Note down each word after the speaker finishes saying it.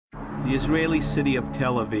the Israeli city of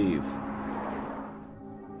Tel Aviv.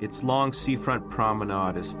 Its long seafront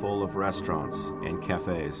promenade is full of restaurants and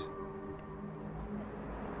cafes.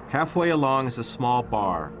 Halfway along is a small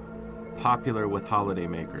bar, popular with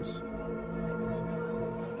holidaymakers.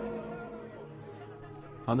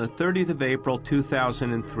 On the 30th of April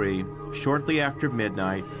 2003, shortly after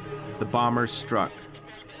midnight, the bombers struck.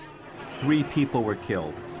 3 people were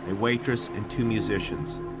killed, a waitress and 2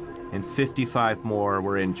 musicians, and 55 more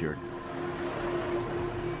were injured.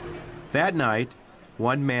 That night,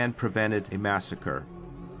 one man prevented a massacre.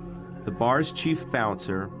 The bar's chief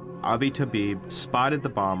bouncer, Avi Tabib, spotted the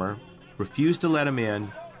bomber, refused to let him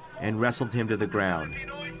in, and wrestled him to the ground.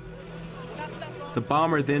 The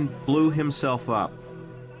bomber then blew himself up.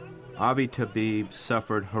 Avi Tabib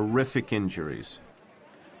suffered horrific injuries.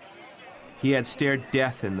 He had stared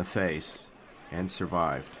death in the face and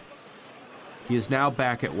survived. He is now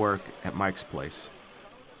back at work at Mike's place.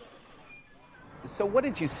 So what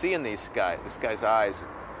did you see in this guy's eyes?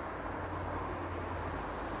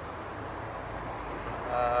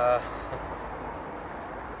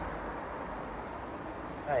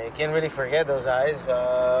 You can't really forget those eyes.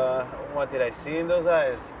 What did I see in those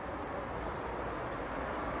eyes?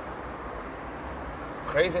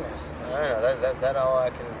 Craziness. I don't know. That's all I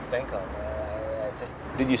can think of.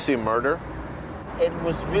 Did you see murder? It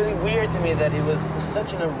was really weird to me that he was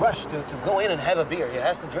such in a rush to go in and have a beer. He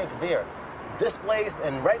has to drink beer. This place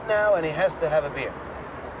and right now, and he has to have a beer.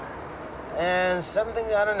 And something,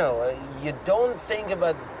 I don't know, you don't think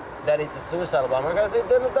about that it's a suicidal bomber because it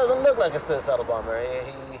doesn't look like a suicidal bomber.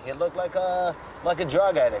 He looked like a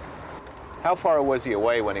drug addict. How far was he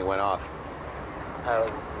away when he went off?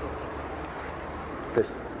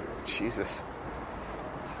 Jesus.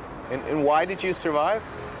 And why did you survive?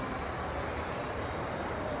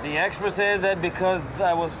 The expert said that because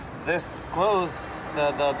I was this close,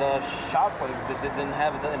 the shot point didn't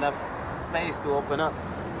have enough space to open up.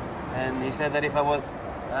 And he said that if I was,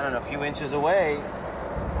 I don't know, a few inches away,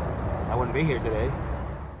 I wouldn't be here today.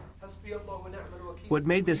 What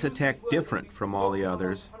made this attack different from all the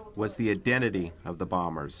others was the identity of the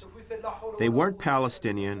bombers. They weren't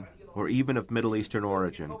Palestinian or even of Middle Eastern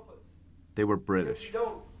origin. They were British.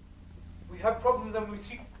 We have problems and we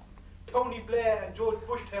seek Tony Blair and George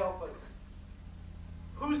Bush to help us.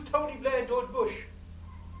 Who's Tony Blair and George Bush?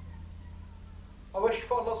 I wish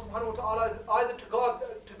for Allah subhanahu wa ta'ala either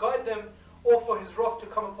to guide them or for his wrath to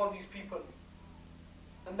come upon these people.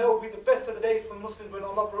 And that will be the best of the days for Muslims when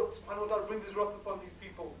Allah subhanahu wa ta'ala brings his wrath upon these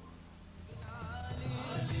people.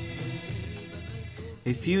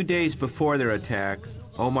 A few days before their attack,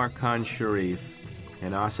 Omar Khan Sharif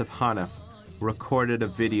and Asif Hanif recorded a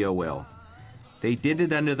video will. They did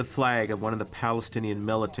it under the flag of one of the Palestinian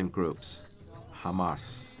militant groups,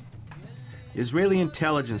 Hamas. Israeli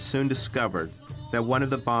intelligence soon discovered that one of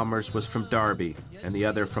the bombers was from Derby and the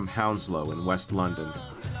other from Hounslow in West London.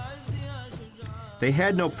 They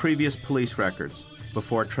had no previous police records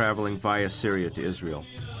before traveling via Syria to Israel.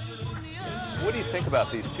 What do you think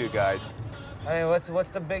about these 2 guys? I mean,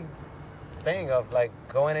 what's the big thing of like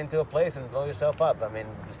going into a place and blow yourself up? I mean,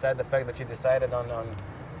 besides the fact that you decided on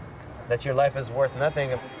that your life is worth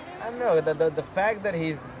nothing. I don't know, the fact that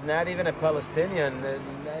he's not even a Palestinian,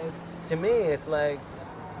 to me, it's like,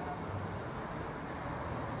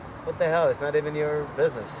 what the hell? It's not even your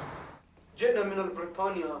business. جئنا من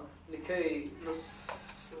بريطانيا لكي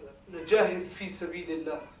نجاهد في سبيل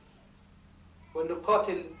الله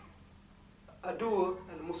ونقاتل عدو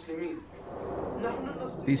المسلمين.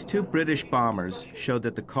 These 2 British bombers showed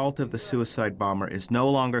that the cult of the suicide bomber is no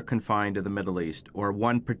longer confined to the Middle East or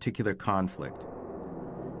one particular conflict.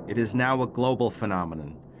 It is now a global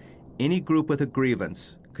phenomenon. Any group with a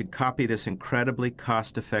grievance could copy this incredibly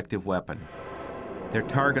cost-effective weapon. Their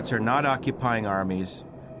targets are not occupying armies,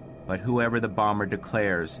 but whoever the bomber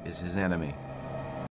declares is his enemy.